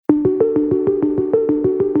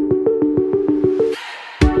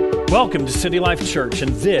Welcome to City Life Church,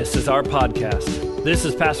 and this is our podcast. This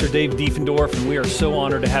is Pastor Dave Diefendorf, and we are so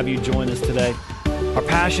honored to have you join us today. Our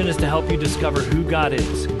passion is to help you discover who God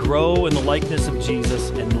is, grow in the likeness of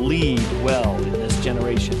Jesus, and lead well in this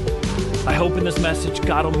generation. I hope in this message,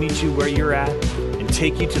 God will meet you where you're at and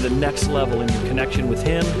take you to the next level in your connection with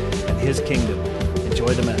Him and His kingdom.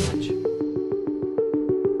 Enjoy the message.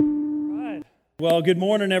 All right. Well, good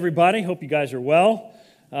morning, everybody. Hope you guys are well.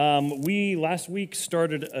 We last week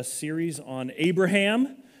started a series on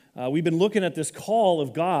Abraham. We've been looking at this call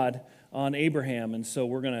of God on Abraham, and so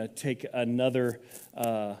we're going to take another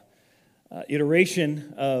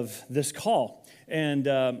iteration of this call. And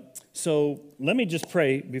so let me just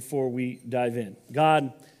pray before we dive in.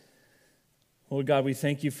 God, Lord God, we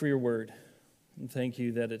thank you for your word, and thank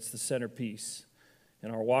you that it's the centerpiece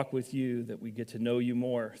in our walk with you, that we get to know you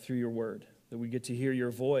more through your word, that we get to hear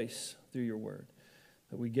your voice through your word,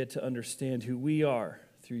 that we get to understand who we are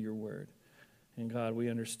through your word. And God, we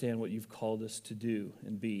understand what you've called us to do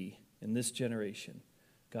and be in this generation,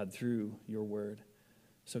 God, through your word.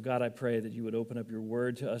 So God, I pray that you would open up your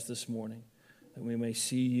word to us this morning, that we may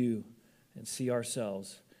see you and see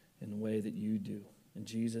ourselves in the way that you do. In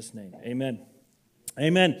Jesus' name, amen.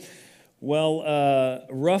 Amen. Well,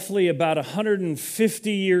 roughly about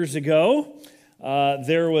 150 years ago,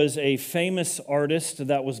 there was a famous artist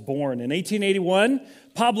that was born. In 1881,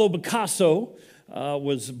 Pablo Picasso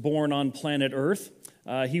was born on planet Earth.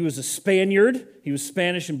 He was a Spaniard. He was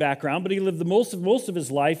Spanish in background, but he lived most of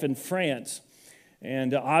his life in France.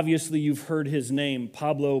 And obviously, you've heard his name,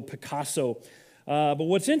 Pablo Picasso. But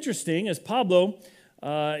what's interesting is Pablo,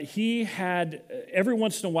 he had, every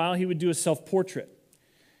once in a while, he would do a self-portrait.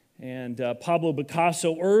 And Pablo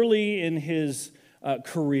Picasso, early in his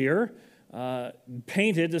career,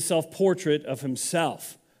 painted a self-portrait of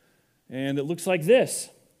himself. And it looks like this.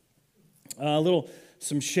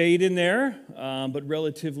 Some shade in there, but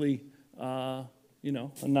relatively, a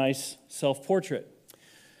nice self-portrait.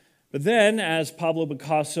 But then, as Pablo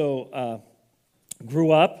Picasso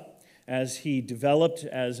grew up, as he developed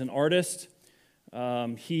as an artist,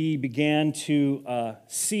 he began to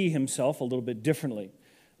see himself a little bit differently.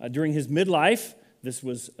 During his midlife, this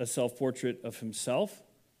was a self-portrait of himself,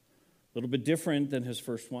 a little bit different than his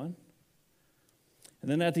first one. And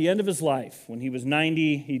then at the end of his life, when he was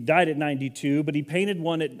 90, he died at 92, but he painted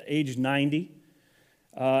one at age 90.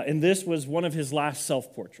 And this was one of his last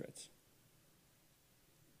self-portraits.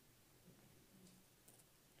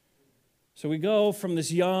 So we go from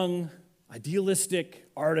this young, idealistic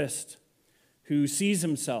artist who sees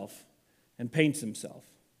himself and paints himself.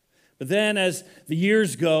 But then as the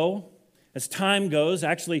years go, as time goes,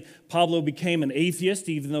 actually Pablo became an atheist,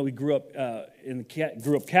 even though he grew up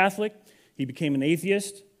Catholic. He became an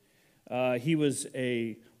atheist. He was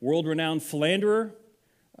a world-renowned philanderer,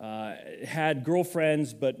 had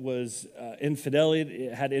girlfriends, but was had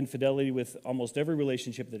infidelity with almost every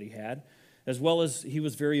relationship that he had, as well as he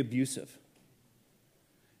was very abusive.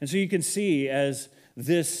 And so you can see as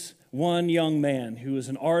this one young man who was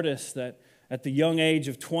an artist that at the young age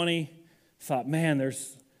of 20 thought, man,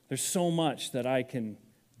 there's so much that I can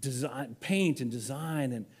paint and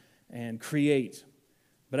design and create.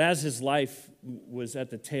 But as his life was at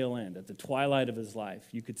the tail end, at the twilight of his life,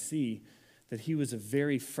 you could see that he was a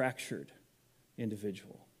very fractured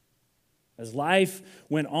individual. As life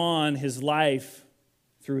went on, his life,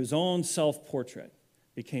 through his own self-portrait,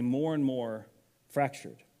 became more and more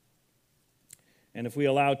fractured. And if we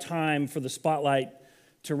allow time for the spotlight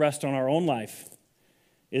to rest on our own life,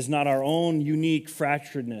 is not our own unique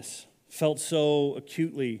fracturedness felt so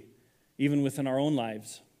acutely even within our own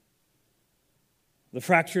lives? The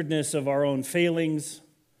fracturedness of our own failings,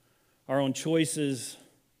 our own choices,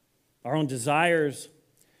 our own desires,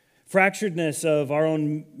 fracturedness of our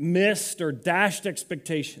own missed or dashed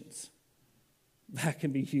expectations. That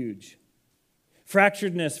can be huge.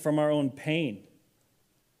 Fracturedness from our own pain.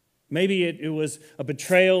 Maybe it was a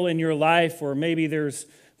betrayal in your life, or maybe there's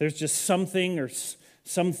just something or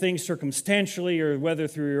something circumstantially, or whether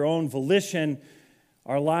through your own volition,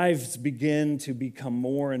 our lives begin to become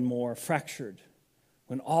more and more fractured.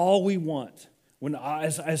 When all we want, when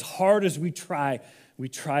as hard as we try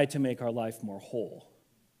to make our life more whole.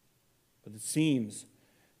 But it seems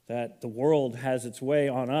that the world has its way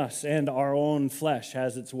on us, and our own flesh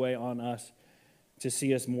has its way on us to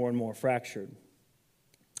see us more and more fractured.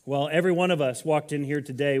 Well, every one of us walked in here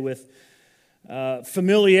today with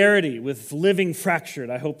familiarity with living fractured.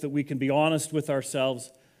 I hope that we can be honest with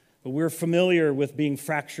ourselves, but we're familiar with being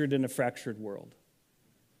fractured in a fractured world.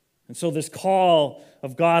 And so this call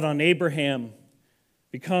of God on Abraham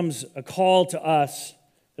becomes a call to us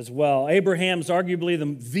as well. Abraham's arguably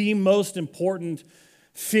the most important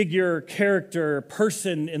figure, character,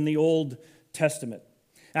 person in the Old Testament.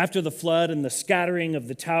 After the flood and the scattering of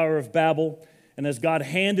the Tower of Babel, and as God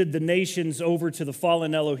handed the nations over to the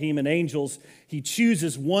fallen Elohim and angels, he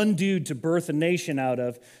chooses one dude to birth a nation out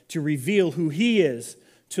of, to reveal who he is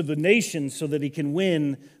to the nations so that he can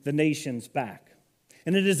win the nations back.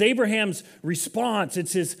 And it is Abraham's response,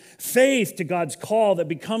 it's his faith to God's call that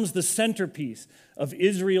becomes the centerpiece of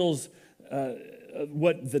Israel's,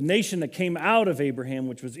 what the nation that came out of Abraham,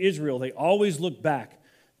 which was Israel. They always look back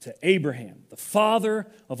to Abraham, the father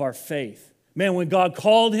of our faith. Man, when God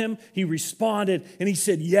called him, he responded and he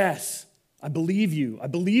said, yes, I believe you. I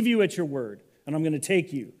believe you at your word, and I'm going to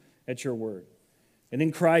take you at your word. And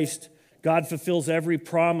in Christ, God fulfills every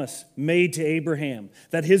promise made to Abraham,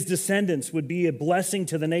 that his descendants would be a blessing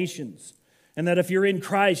to the nations, and that if you're in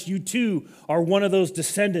Christ, you too are one of those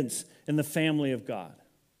descendants in the family of God.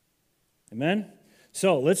 Amen?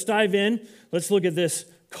 So let's dive in. Let's look at this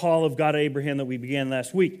call of God to Abraham that we began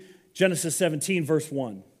last week. Genesis 17, verse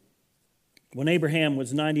 1. When Abraham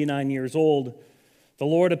was 99 years old, the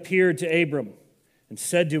Lord appeared to Abram and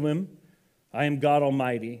said to him, I am God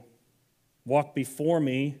Almighty. Walk before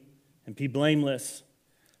me and be blameless,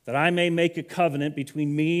 that I may make a covenant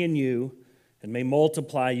between me and you and may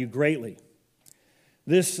multiply you greatly.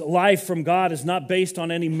 This life from God is not based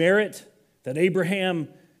on any merit that Abraham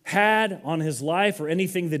had on his life or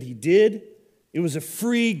anything that he did. It was a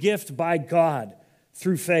free gift by God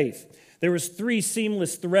through faith. There was 3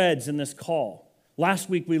 seamless threads in this call. Last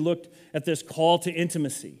week we looked at this call to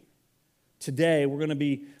intimacy. Today we're going to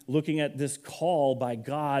be looking at this call by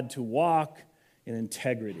God to walk in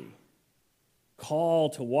integrity. Call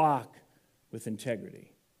to walk with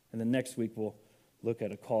integrity. And then next week we'll look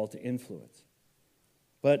at a call to influence.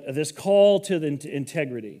 But this call to the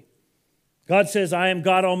integrity. God says, I am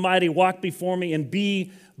God Almighty, walk before me and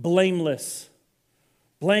be blameless.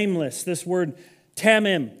 Blameless, this word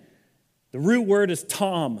tamim, the root word is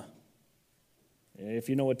tom. If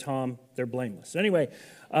you know what tom, they're blameless. Anyway,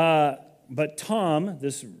 but tom,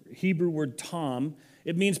 this Hebrew word tom,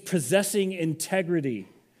 it means possessing integrity,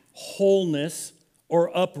 wholeness,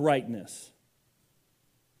 or uprightness.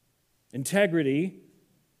 Integrity,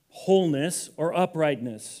 wholeness, or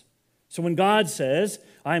uprightness. So when God says,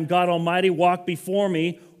 I am God Almighty, walk before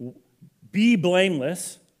me, be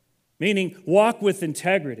blameless, meaning walk with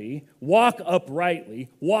integrity, walk uprightly,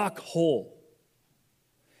 walk whole.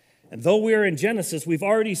 And though we're in Genesis, we've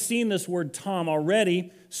already seen this word tom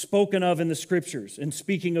already spoken of in the scriptures, in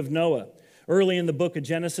speaking of Noah. Early in the book of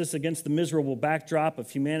Genesis, against the miserable backdrop of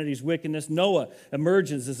humanity's wickedness, Noah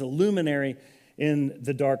emerges as a luminary in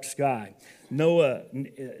the dark sky. Noah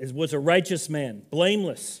was a righteous man,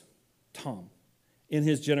 blameless, Tom, in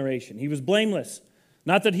his generation. He was blameless.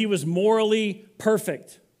 Not that he was morally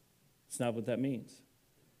perfect. That's not what that means.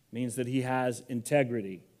 It means that he has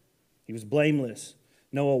integrity. He was blameless.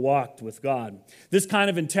 Noah walked with God. This kind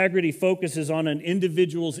of integrity focuses on an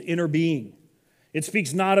individual's inner being. It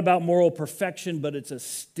speaks not about moral perfection, but it's a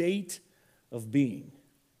state of being.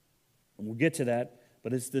 And we'll get to that,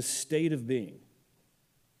 but it's this state of being.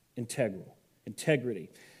 Integral. Integrity.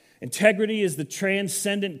 Integrity is the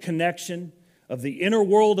transcendent connection of the inner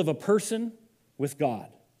world of a person with God.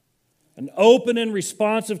 An open and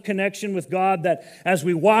responsive connection with God that as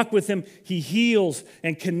we walk with Him, He heals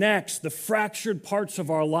and connects the fractured parts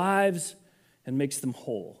of our lives and makes them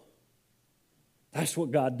whole. That's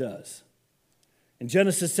what God does. In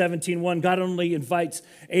Genesis 17:1, God only invites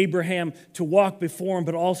Abraham to walk before Him,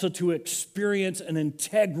 but also to experience an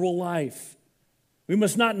integral life. We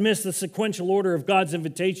must not miss the sequential order of God's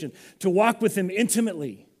invitation. To walk with Him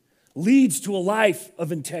intimately leads to a life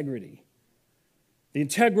of integrity. The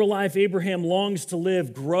integral life Abraham longs to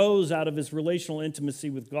live grows out of his relational intimacy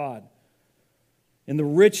with God. In the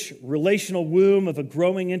rich relational womb of a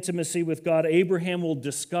growing intimacy with God, Abraham will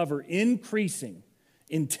discover increasing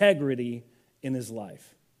integrity in his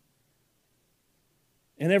life.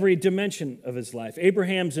 In every dimension of his life,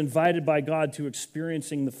 Abraham's invited by God to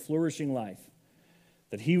experiencing the flourishing life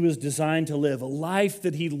that he was designed to live, a life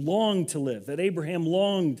that he longed to live, that Abraham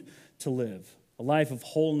longed to live, a life of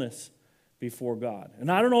wholeness before God.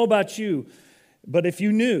 And I don't know about you, but if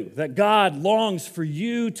you knew that God longs for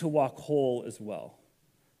you to walk whole as well,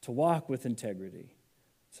 to walk with integrity,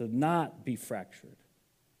 to not be fractured.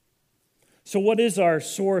 So what is our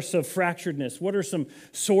source of fracturedness? What are some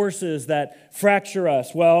sources that fracture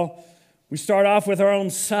us? Well, we start off with our own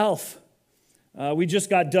self. We just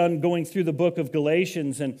got done going through the book of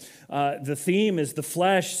Galatians, and the theme is the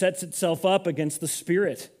flesh sets itself up against the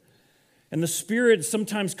spirit. And the Spirit is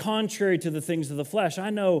sometimes contrary to the things of the flesh. I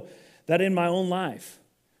know that in my own life,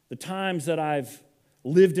 the times that I've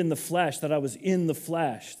lived in the flesh, that I was in the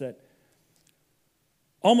flesh, that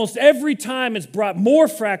almost every time it's brought more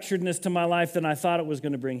fracturedness to my life than I thought it was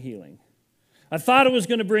going to bring healing. I thought it was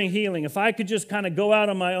going to bring healing. If I could just kind of go out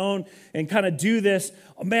on my own and kind of do this,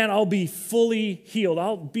 oh man, I'll be fully healed.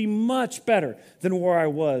 I'll be much better than where I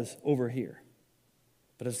was over here.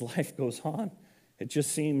 But as life goes on, it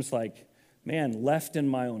just seems like, man, left in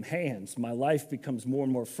my own hands, my life becomes more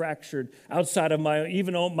and more fractured outside of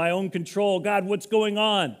my own control. God, what's going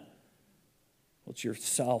on? Well, it's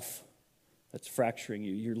yourself that's fracturing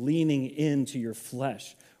you. You're leaning into your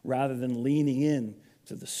flesh rather than leaning in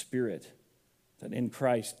to the Spirit that in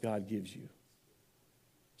Christ God gives you.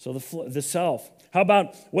 So the self. How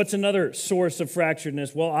about what's another source of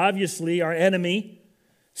fracturedness? Well, obviously our enemy,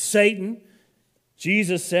 Satan.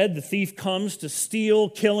 Jesus said the thief comes to steal,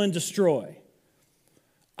 kill, and destroy.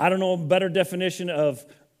 I don't know a better definition of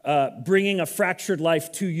bringing a fractured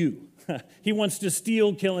life to you. He wants to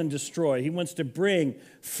steal, kill, and destroy. He wants to bring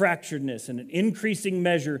fracturedness in an increasing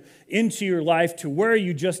measure into your life to where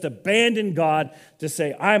you just abandon God to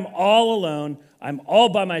say, I'm all alone. I'm all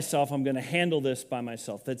by myself. I'm going to handle this by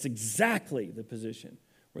myself. That's exactly the position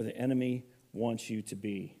where the enemy wants you to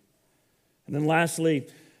be. And then lastly,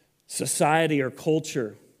 society or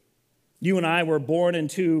culture. You and I were born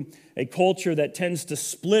into a culture that tends to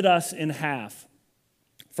split us in half.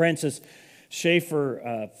 Francis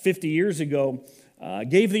Schaeffer, 50 years ago,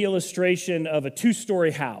 gave the illustration of a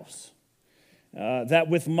two-story house. That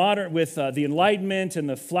with the Enlightenment and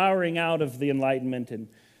the flowering out of the Enlightenment and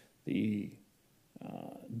the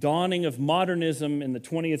dawning of modernism in the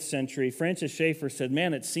 20th century, Francis Schaeffer said,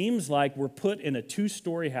 man, it seems like we're put in a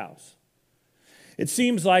two-story house. It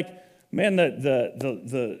seems like, man,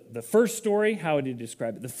 the first story, how would you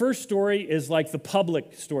describe it? The first story is like the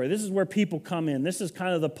public story. This is where people come in. This is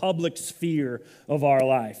kind of the public sphere of our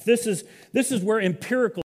life. This is where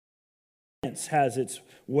empirical science has its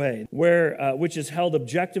way, which is held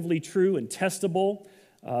objectively true and testable.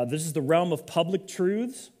 This is the realm of public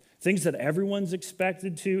truths, things that everyone's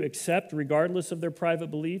expected to accept regardless of their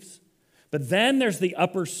private beliefs. But then there's the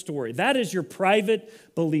upper story. That is your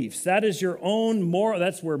private beliefs. That is your own moral.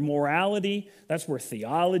 That's where morality, that's where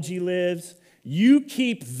theology lives. You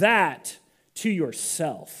keep that to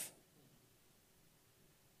yourself.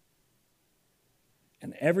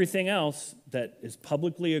 And everything else that is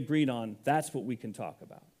publicly agreed on, that's what we can talk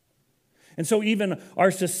about. And so even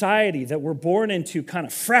our society that we're born into kind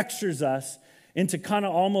of fractures us into kind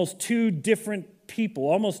of almost two different people.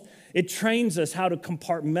 Almost, it trains us how to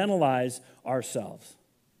compartmentalize ourselves.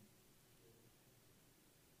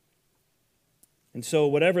 And so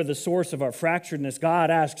whatever the source of our fracturedness, God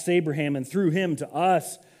asks Abraham and through him to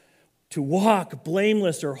us to walk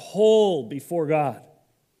blameless or whole before God,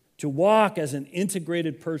 to walk as an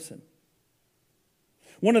integrated person.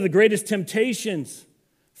 One of the greatest temptations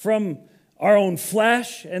from our own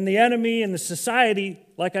flesh and the enemy and the society,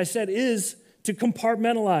 like I said, is to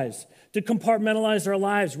compartmentalize our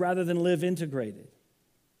lives rather than live integrated.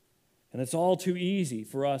 And it's all too easy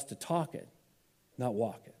for us to talk it, not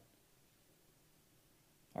walk it.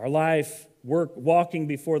 Our life, walking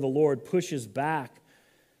before the Lord pushes back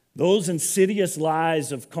those insidious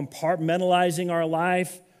lies of compartmentalizing our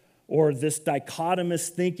life or this dichotomous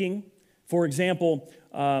thinking. For example,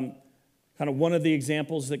 kind of one of the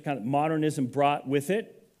examples that kind of modernism brought with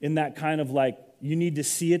it, in that kind of like, you need to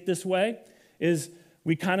see it this way, is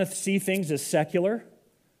we kind of see things as secular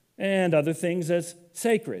and other things as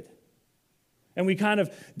sacred. And we kind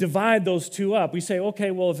of divide those two up. We say,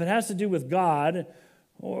 okay, well, if it has to do with God,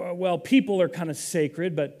 or, well, people are kind of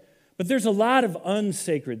sacred, but there's a lot of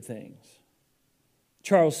unsacred things.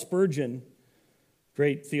 Charles Spurgeon,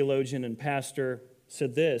 great theologian and pastor,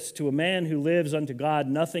 said this, to a man who lives unto God,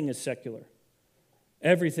 nothing is secular.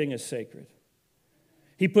 Everything is sacred.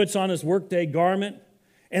 He puts on his workday garment,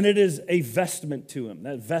 and it is a vestment to him.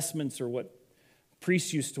 That vestments are what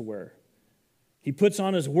priests used to wear. He puts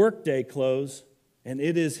on his workday clothes, and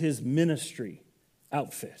it is his ministry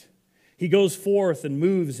outfit. He goes forth and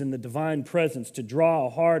moves in the divine presence to draw a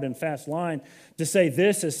hard and fast line. To say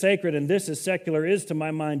this is sacred and this is secular is, to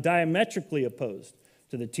my mind, diametrically opposed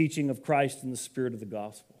to the teaching of Christ and the spirit of the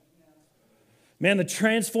gospel. Man, the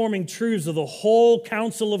transforming truths of the whole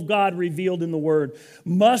counsel of God revealed in the Word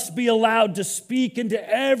must be allowed to speak into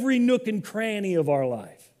every nook and cranny of our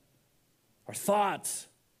life. Our thoughts,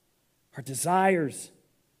 our desires,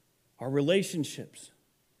 our relationships,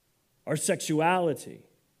 our sexuality,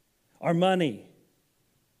 our money,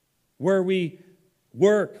 where we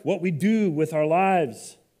work, what we do with our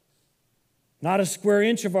lives. Not a square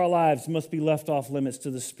inch of our lives must be left off limits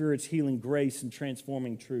to the Spirit's healing grace and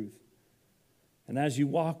transforming truth. And as you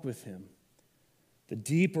walk with Him, the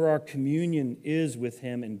deeper our communion is with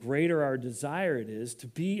Him and greater our desire it is to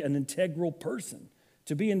be an integral person,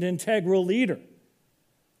 to be an integral leader.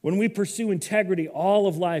 When we pursue integrity, all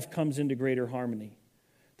of life comes into greater harmony.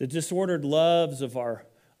 The disordered loves of our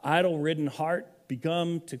idol-ridden heart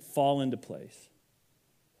begin to fall into place.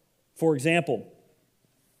 For example,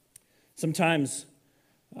 sometimes,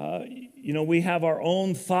 we have our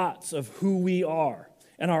own thoughts of who we are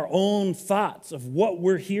and our own thoughts of what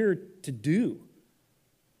we're here to do.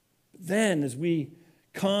 But then as we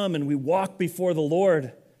come and we walk before the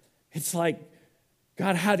Lord, it's like,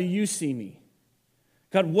 God, how do you see me?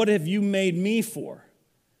 God, what have you made me for?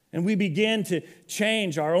 And we begin to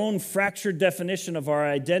change our own fractured definition of our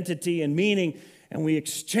identity and meaning, and we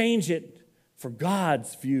exchange it for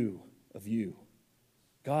God's view of you,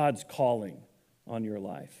 God's calling on your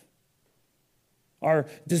life. Our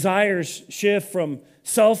desires shift from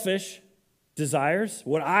selfish desires,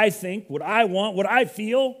 what I think, what I want, what I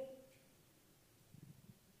feel.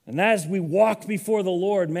 And as we walk before the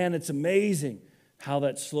Lord, man, it's amazing how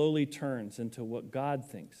that slowly turns into what God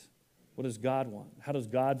thinks. What does God want? How does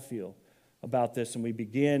God feel about this? And we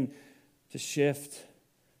begin to shift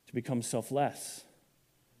to become selfless,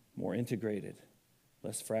 more integrated,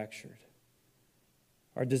 less fractured.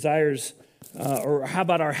 Our desires, or how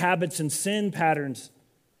about our habits and sin patterns?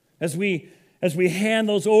 As we hand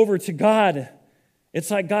those over to God,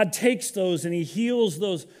 it's like God takes those and He heals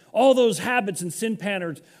those. All those habits and sin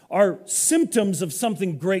patterns are symptoms of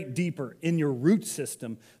something great deeper in your root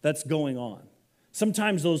system that's going on.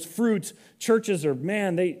 Sometimes those fruits, churches are,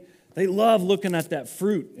 man, they love looking at that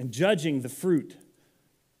fruit and judging the fruit.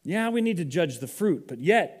 Yeah, we need to judge the fruit, but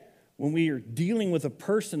yet when we are dealing with a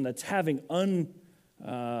person that's having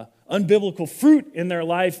unbiblical fruit in their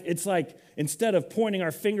life, it's like instead of pointing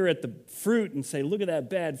our finger at the fruit and say, look at that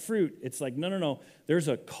bad fruit, it's like, no. There's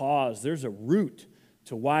a cause, there's a root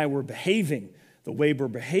to why we're behaving the way we're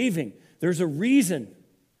behaving. There's a reason.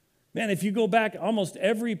 Man, if you go back, almost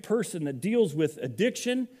every person that deals with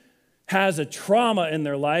addiction has a trauma in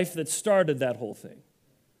their life that started that whole thing.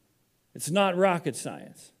 It's not rocket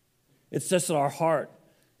science. It's just that our heart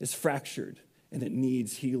is fractured and it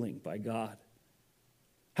needs healing by God.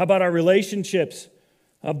 How about our relationships?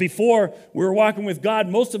 Before we were walking with God,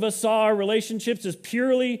 most of us saw our relationships as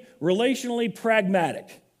purely relationally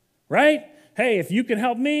pragmatic, right? Hey, if you can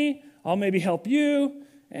help me, I'll maybe help you,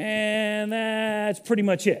 and that's pretty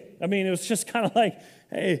much it. I mean, it was just kind of like,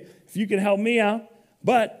 hey, if you can help me out.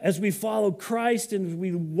 But as we follow Christ and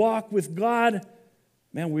we walk with God,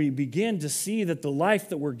 man, we begin to see that the life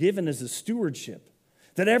that we're given is a stewardship.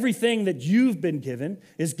 That everything that you've been given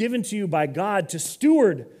is given to you by God to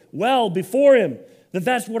steward well before Him.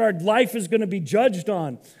 That's what our life is going to be judged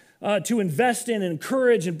on, to invest in and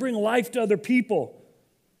encourage and bring life to other people.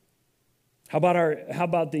 How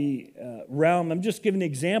about the realm? I'm just giving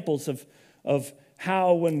examples of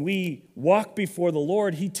how when we walk before the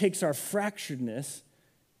Lord, He takes our fracturedness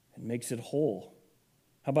and makes it whole.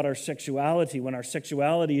 How about our sexuality? When our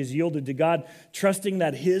sexuality is yielded to God, trusting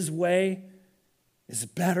that His way is a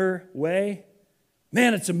better way.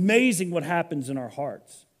 Man, it's amazing what happens in our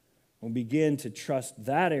hearts when we begin to trust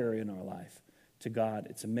that area in our life to God.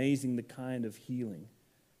 It's amazing the kind of healing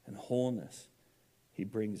and wholeness He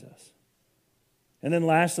brings us. And then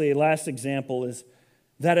lastly, a last example is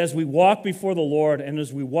that as we walk before the Lord and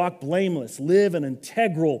as we walk blameless, live an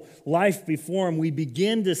integral life before Him, we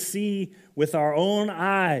begin to see with our own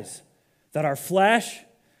eyes that our flesh,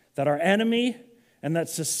 that our enemy, and that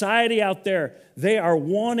society out there, they are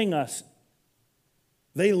wanting us.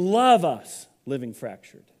 They love us living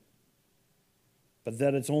fractured. But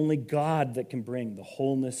that it's only God that can bring the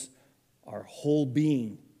wholeness our whole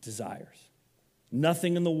being desires.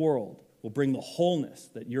 Nothing in the world will bring the wholeness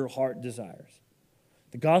that your heart desires.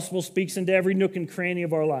 The gospel speaks into every nook and cranny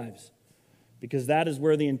of our lives because that is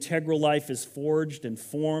where the integral life is forged and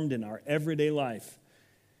formed in our everyday life,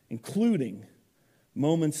 including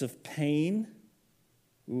moments of pain,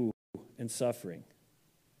 and suffering.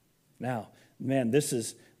 Now, man,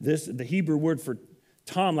 the Hebrew word for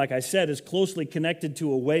Tom, like I said, is closely connected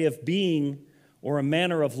to a way of being or a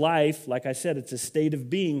manner of life. Like I said, it's a state of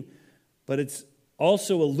being, but it's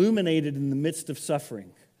also illuminated in the midst of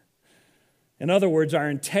suffering. In other words, our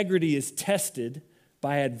integrity is tested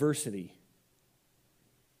by adversity.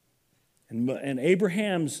 And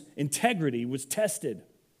Abraham's integrity was tested.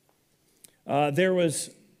 There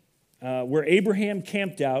was, where Abraham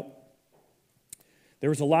camped out, there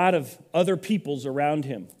was a lot of other peoples around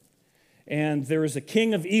him. And there was a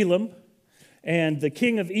king of Elam, And the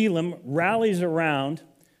king of Elam rallies around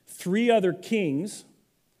 3 other kings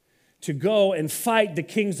to go and fight the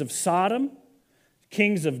kings of Sodom,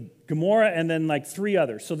 kings of Gomorrah, and then like 3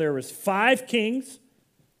 others. So there was 5 kings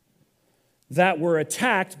that were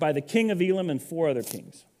attacked by the king of Elam and 4 other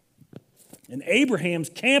kings. And Abraham's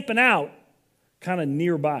camping out kind of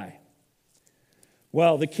nearby.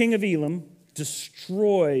 Well, the king of Elam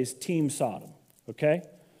destroys Team Sodom, okay?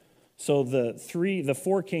 So the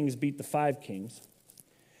 4 kings beat the 5 kings.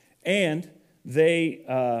 And they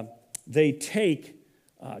take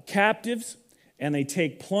captives, and they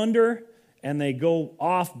take plunder, and they go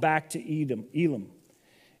off back to Elam.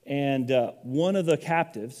 And one of the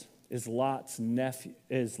captives is Lot's nephew,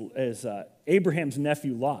 is Abraham's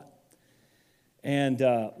nephew Lot. And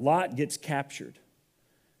Lot gets captured.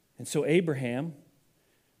 And so Abraham,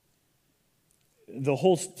 the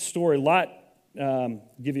whole story, Lot,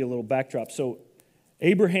 give you a little backdrop. So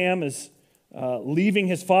Abraham is leaving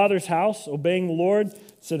his father's house, obeying the Lord,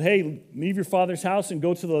 said, hey, leave your father's house and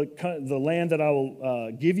go to the land that I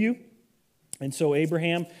will give you. And so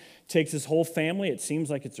Abraham takes his whole family. It seems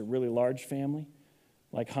like it's a really large family,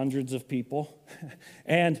 like hundreds of people.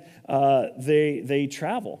 And they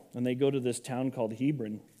travel, and they go to this town called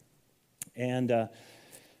Hebron. And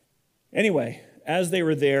anyway, as they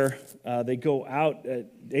were there, they go out.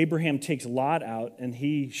 Abraham takes Lot out, and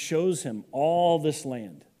he shows him all this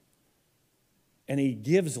land. And he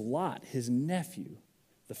gives Lot, his nephew,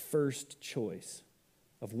 the first choice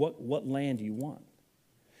of what land do you want.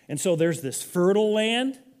 And so there's this fertile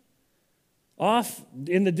land off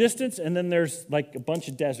in the distance, and then there's like a bunch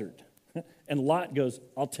of desert. And Lot goes,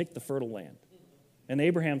 I'll take the fertile land. And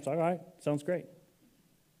Abraham's like, all right, sounds great.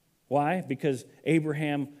 Why? Because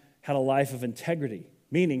Abraham had a life of integrity,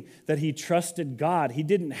 meaning that he trusted God. He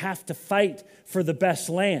didn't have to fight for the best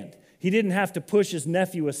land. He didn't have to push his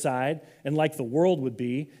nephew aside and like the world would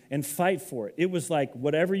be and fight for it. It was like,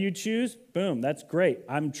 whatever you choose, boom, that's great.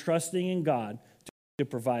 I'm trusting in God to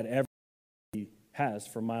provide everything he has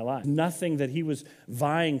for my life. Nothing that he was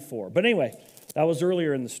vying for. But anyway, that was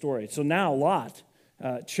earlier in the story. So now Lot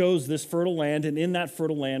chose this fertile land, and in that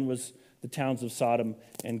fertile land was the towns of Sodom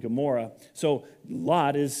and Gomorrah. So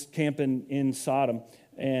Lot is camping in Sodom,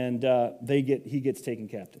 and he gets taken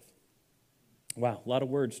captive. Wow, a lot of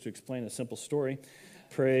words to explain a simple story.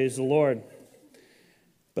 Praise the Lord.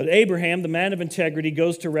 But Abraham, the man of integrity,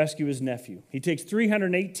 goes to rescue his nephew. He takes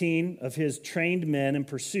 318 of his trained men and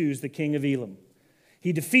pursues the king of Elam.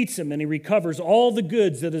 He defeats him, and he recovers all the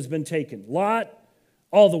goods that has been taken. Lot,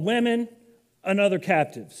 all the women, and other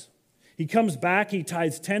captives. He comes back, he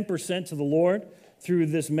tithes 10% to the Lord through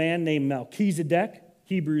this man named Melchizedek.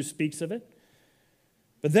 Hebrews speaks of it.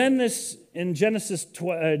 But then this, in Genesis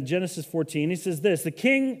 14, he says this, the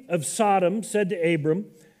king of Sodom said to Abram,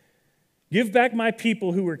 give back my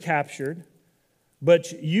people who were captured,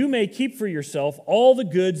 but you may keep for yourself all the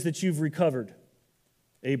goods that you've recovered.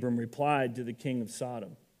 Abram replied to the king of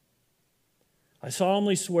Sodom, I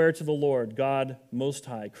solemnly swear to the Lord, God Most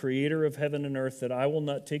High, creator of heaven and earth, that I will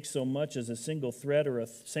not take so much as a single thread or a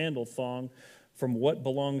sandal thong from what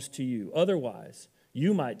belongs to you. Otherwise,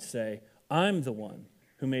 you might say, I'm the one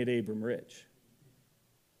who made Abram rich.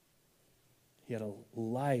 He had a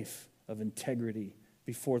life of integrity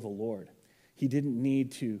before the Lord. He didn't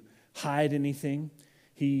need to hide anything.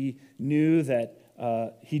 He knew that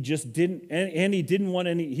he just didn't, and he didn't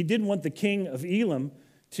want the king of Elam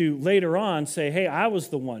to later on say, hey, I was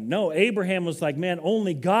the one. No, Abraham was like, man,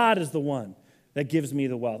 only God is the one that gives me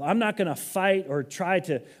the wealth. I'm not going to fight or try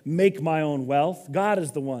to make my own wealth. God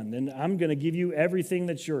is the one, and I'm going to give you everything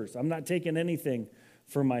that's yours. I'm not taking anything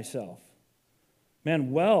for myself.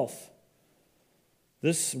 Man, wealth,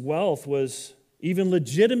 this wealth was even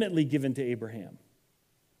legitimately given to Abraham.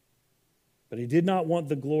 But he did not want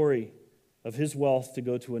the glory of his wealth to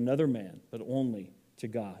go to another man, but only to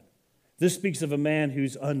God. This speaks of a man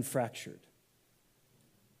who's unfractured,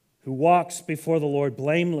 who walks before the Lord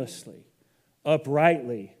blamelessly,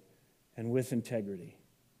 uprightly, and with integrity.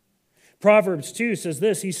 Proverbs 2 says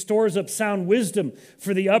this, he stores up sound wisdom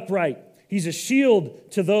for the upright. He's a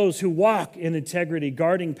shield to those who walk in integrity,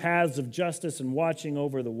 guarding paths of justice and watching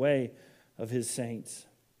over the way of his saints.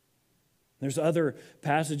 There's other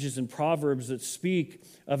passages in Proverbs that speak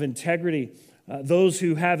of integrity. Those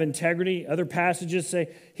who have integrity, other passages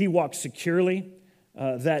say he walks securely,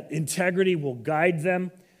 that integrity will guide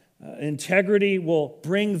them. Integrity will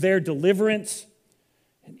bring their deliverance.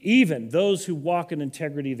 And even those who walk in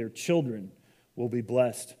integrity, their children will be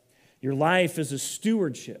blessed. Your life is a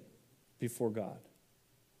stewardship before God.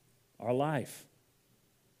 Our life,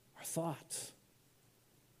 our thoughts,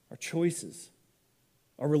 our choices,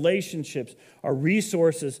 our relationships, our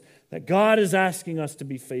resources that God is asking us to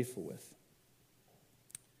be faithful with.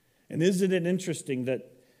 And isn't it interesting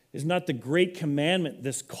that is not the great commandment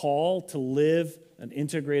this call to live an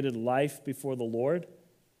integrated life before the Lord?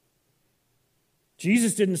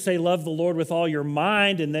 Jesus didn't say love the Lord with all your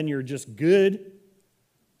mind and then you're just good.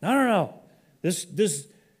 No. This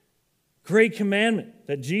great commandment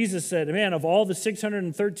that Jesus said, man, of all the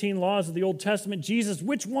 613 laws of the Old Testament, Jesus,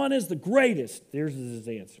 which one is the greatest? Here's his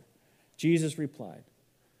answer. Jesus replied,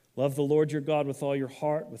 love the Lord your God with all your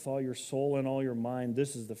heart, with all your soul, and all your mind.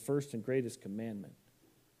 This is the first and greatest commandment.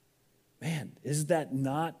 Man, is that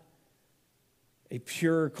not a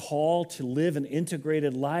pure call to live an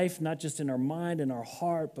integrated life, not just in our mind and our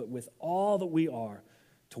heart, but with all that we are,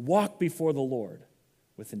 to walk before the Lord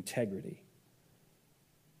with integrity?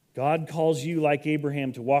 God calls you, like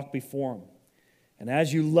Abraham, to walk before him. And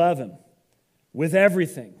as you love him with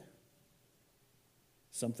everything,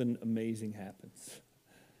 something amazing happens.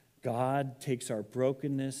 God takes our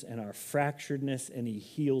brokenness and our fracturedness and he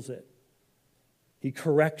heals it. He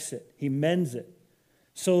corrects it. He mends it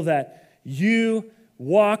so that you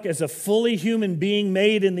walk as a fully human being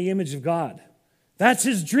made in the image of God. That's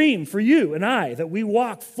his dream for you and I, that we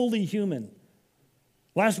walk fully human.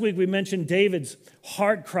 Last week we mentioned David's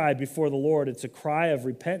heart cry before the Lord. It's a cry of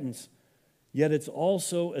repentance, yet it's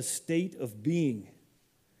also a state of being.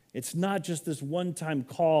 It's not just this one-time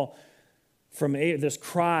call from this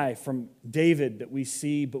cry from David that we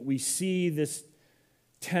see, but we see this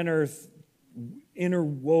tenor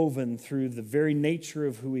interwoven through the very nature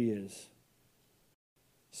of who he is.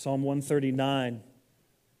 Psalm 139,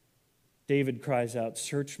 David cries out,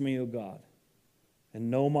 search me, O God, and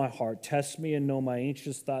know my heart. Test me and know my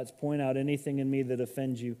anxious thoughts. Point out anything in me that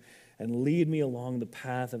offends you, and lead me along the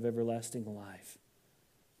path of everlasting life.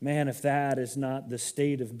 Man, if that is not the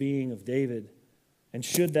state of being of David, and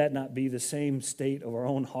should that not be the same state of our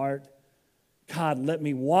own heart, God, let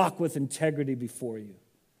me walk with integrity before you.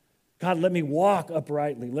 God, let me walk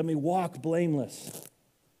uprightly. Let me walk blameless.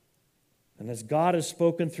 And as God has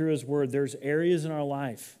spoken through his word, there's areas in our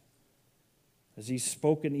life, as he's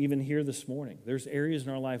spoken even here this morning, there's areas in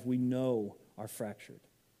our life we know are fractured.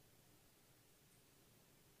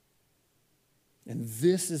 And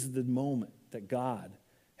this is the moment that God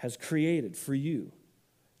has created for you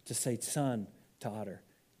to say, son, daughter,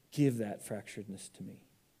 give that fracturedness to me.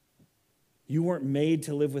 You weren't made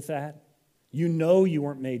to live with that. You know you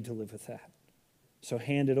weren't made to live with that. So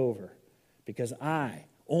hand it over, because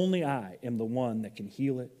only I am the one that can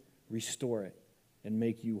heal it, restore it, and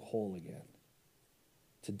make you whole again.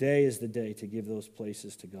 Today is the day to give those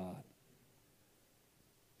places to God.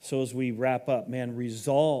 So as we wrap up, man,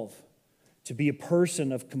 resolve to be a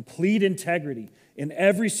person of complete integrity in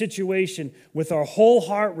every situation with our whole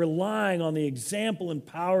heart relying on the example and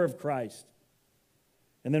power of Christ.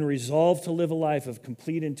 And then resolve to live a life of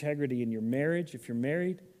complete integrity in your marriage, if you're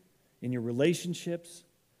married, in your relationships,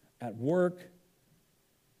 at work,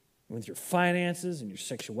 with your finances and your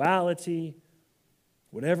sexuality,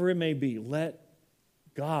 whatever it may be. Let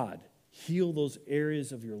God heal those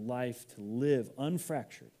areas of your life to live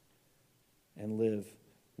unfractured and live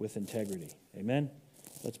with integrity. Amen?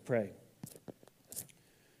 Let's pray.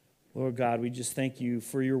 Lord God, we just thank you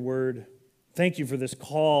for your word. Thank you for this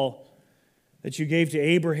call that you gave to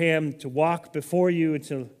Abraham to walk before you and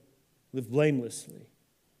to live blamelessly.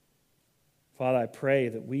 Father, I pray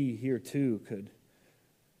that we here too could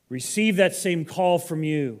receive that same call from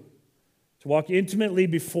you to walk intimately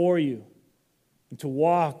before you and to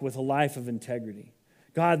walk with a life of integrity.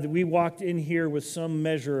 God, that we walked in here with some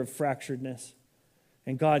measure of fracturedness.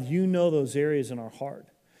 And God, you know those areas in our heart.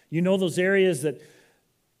 You know those areas that,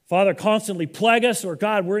 Father, constantly plague us, or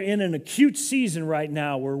God, we're in an acute season right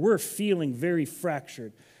now where we're feeling very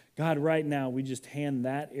fractured. God, right now, we just hand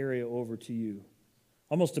that area over to you.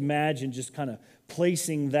 Almost imagine just kind of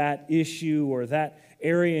placing that issue or that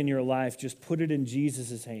area in your life, just put it in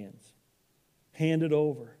Jesus' hands. Hand it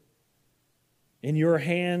over. In your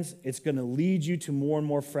hands, it's going to lead you to more and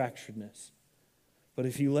more fracturedness. But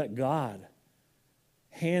if you let God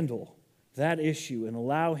handle that issue and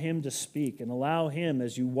allow him to speak and allow him,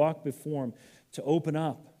 as you walk before him, to open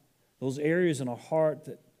up those areas in our heart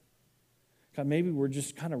that, God, maybe we're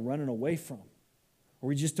just kind of running away from, or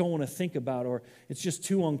we just don't want to think about, or it's just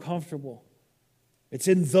too uncomfortable. It's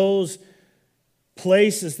in those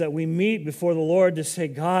places that we meet before the Lord to say,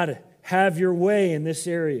 God, have your way in this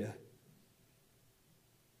area.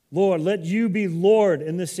 Lord, let you be Lord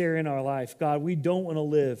in this area in our life. God, we don't want to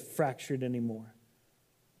live fractured anymore.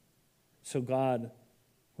 So God,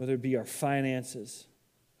 whether it be our finances,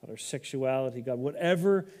 our sexuality, God,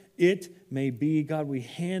 whatever it may be. God, we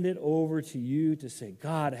hand it over to you to say,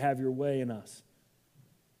 God, have your way in us.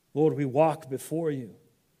 Lord, we walk before you.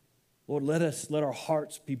 Lord, let our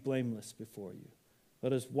hearts be blameless before you.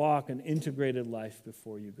 Let us walk an integrated life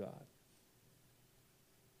before you, God.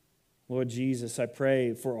 Lord Jesus, I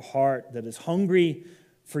pray for a heart that is hungry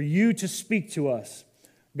for you to speak to us.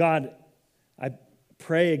 God, I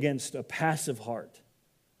pray against a passive heart.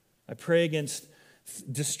 I pray against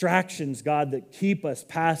distractions, God, that keep us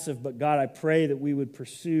passive. But God, I pray that we would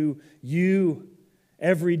pursue you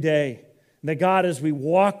every day. And that God, as we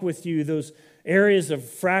walk with you, those areas of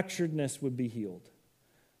fracturedness would be healed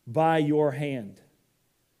by your hand.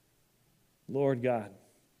 Lord God,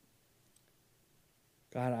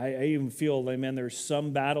 I even feel, man, there's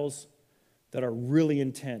some battles that are really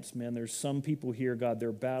intense, man. There's some people here, God,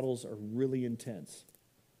 their battles are really intense.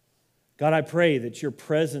 God, I pray that your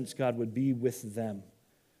presence, God, would be with them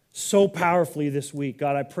so powerfully this week.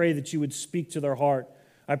 God, I pray that you would speak to their heart.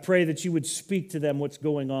 I pray that you would speak to them what's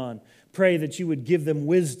going on. Pray that you would give them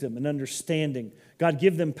wisdom and understanding. God,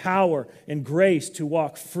 give them power and grace to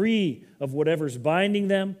walk free of whatever's binding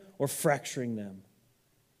them or fracturing them.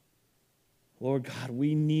 Lord God,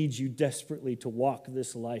 we need you desperately to walk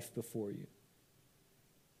this life before you.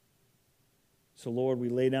 So Lord, we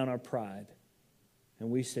lay down our pride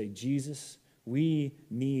and we say, Jesus, we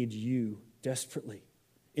need you desperately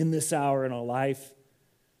in this hour in our life,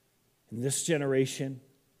 in this generation.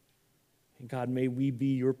 And God, may we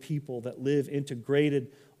be your people that live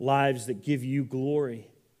integrated lives that give you glory,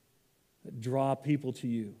 that draw people to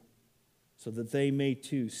you, so that they may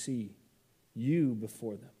too see you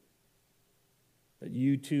before them, that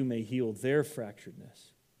you too may heal their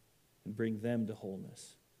fracturedness and bring them to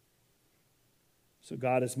wholeness. So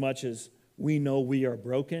God, as much as we know we are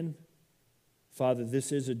broken, Father,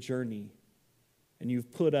 this is a journey, and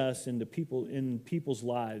you've put us in people's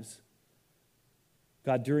lives,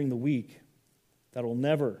 God, during the week that will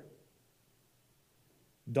never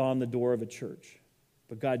dawn the door of a church.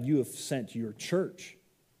 But God, you have sent your church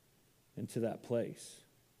into that place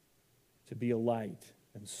to be a light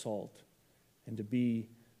and salt and to be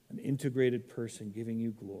an integrated person giving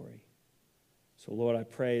you glory. So Lord, I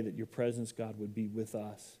pray that your presence, God, would be with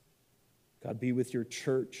us. God, be with your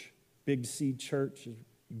church, Big C Church.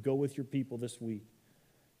 Go with your people this week,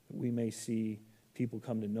 that we may see people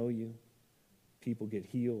come to know you, people get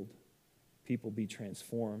healed, people be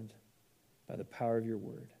transformed by the power of your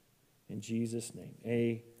word. In Jesus' name,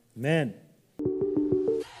 amen.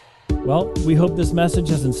 Well, we hope this message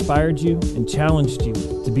has inspired you and challenged you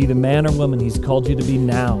to be the man or woman he's called you to be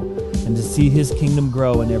now and to see his kingdom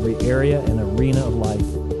grow in every area and arena of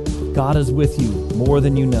life. God is with you more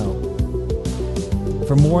than you know.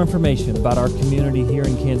 For more information about our community here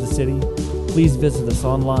in Kansas City, please visit us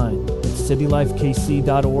online at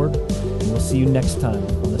citylifekc.org, and we'll see you next time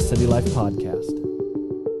on the City Life Podcast.